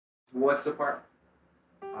what's the part?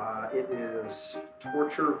 It is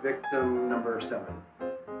torture victim number 7.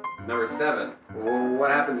 Number 7. Well,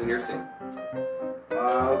 what happens in your scene?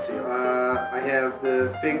 Let's see. I have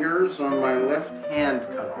the fingers on my left hand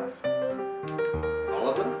cut off. All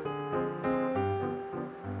of them?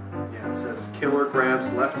 Yeah, it says killer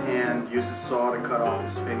grabs left hand, uses saw to cut off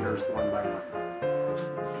his fingers one by one.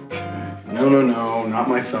 No, not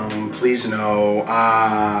my thumb. Please no.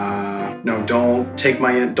 No, don't take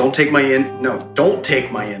my index.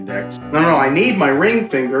 No, I need my ring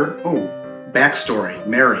finger. Oh, backstory,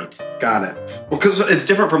 married. Got it. Well, because it's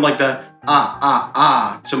different from like the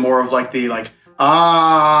to more of like the like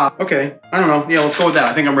okay, I don't know. Yeah, let's go with that.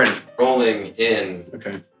 I think I'm ready. Rolling in.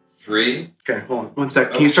 Okay. 3. Okay, hold on. 1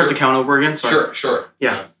 sec. Can you start the count over again? Sorry. Sure.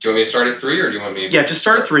 Yeah. Do you want me to start at 3 or do you want me to... Yeah, just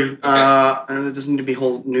start at 3. Okay. And it doesn't need to be a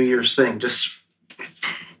whole New Year's thing. Just...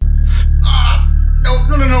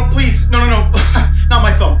 No, please. No. Not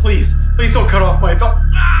my thumb, please. Please don't cut off my thumb.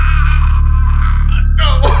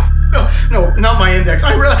 No, not my index.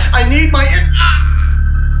 I need my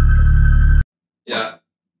Yeah.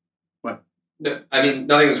 What? No, I mean,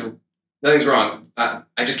 nothing's wrong. I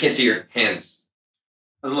just can't see your hands.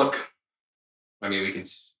 Let's look. I mean, we can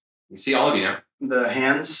see all of you now. The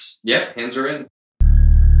hands? Yeah, hands are in.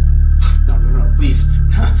 No, please.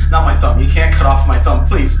 Not my thumb. You can't cut off my thumb.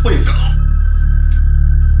 Please.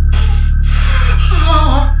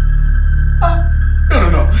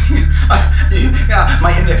 No.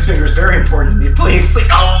 My index finger is very important to me. Please.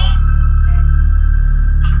 Oh.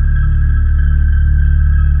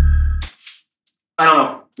 I don't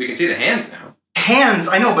know. We can see the hands now. Hands,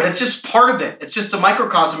 I know, but it's just part of it. It's just a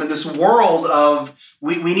microcosm in this world of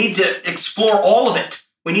we need to explore all of it.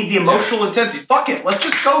 We need the emotional intensity. Fuck it. Let's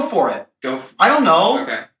just go for it. Go. I don't know.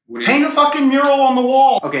 Okay. Paint a fucking mural on the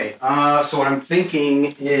wall. Okay, so what I'm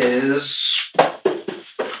thinking is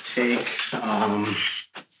take, we'll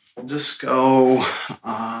just go,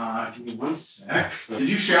 give me 1 sec. Did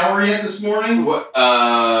you shower yet this morning? What,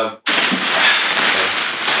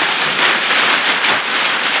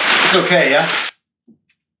 It's okay, yeah?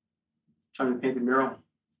 Time to paint the mural.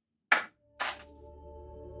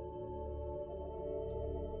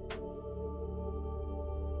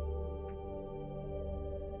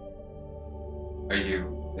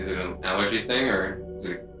 Is it an allergy thing or is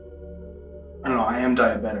it? I don't know, I am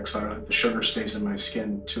diabetic, so I don't know if the sugar stays in my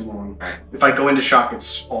skin too long. Right. If I go into shock,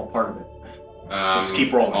 it's all part of it. Just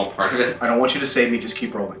keep rolling. All part of it? I don't want you to save me, just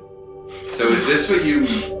keep rolling. So is this what you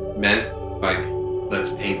meant by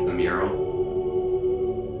let's paint the mural?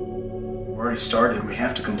 We've already started, we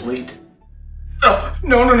have to complete. Oh,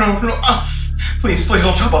 no. Please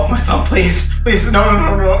don't chop off my thumb, please.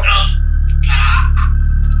 No.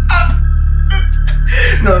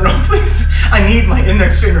 No, please. I need my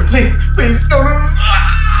index finger, please. No.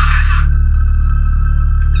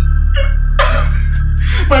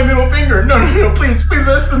 My middle finger. No, please.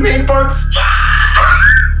 That's the main part.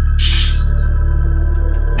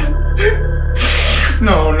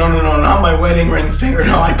 No, not my wedding ring finger.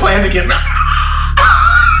 No, I plan to get married.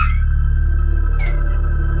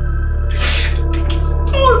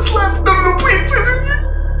 Oh, it's left. No, please.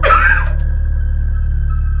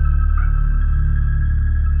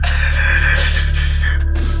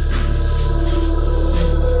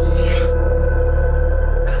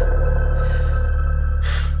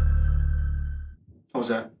 What was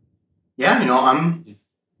that? Yeah, I'm... You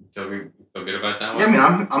feel good about that one? Yeah,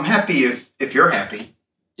 I mean, I'm happy if you're happy.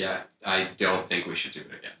 Yeah, I don't think we should do it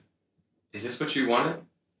again. Is this what you wanted?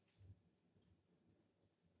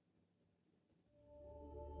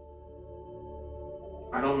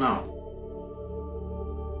 I don't know.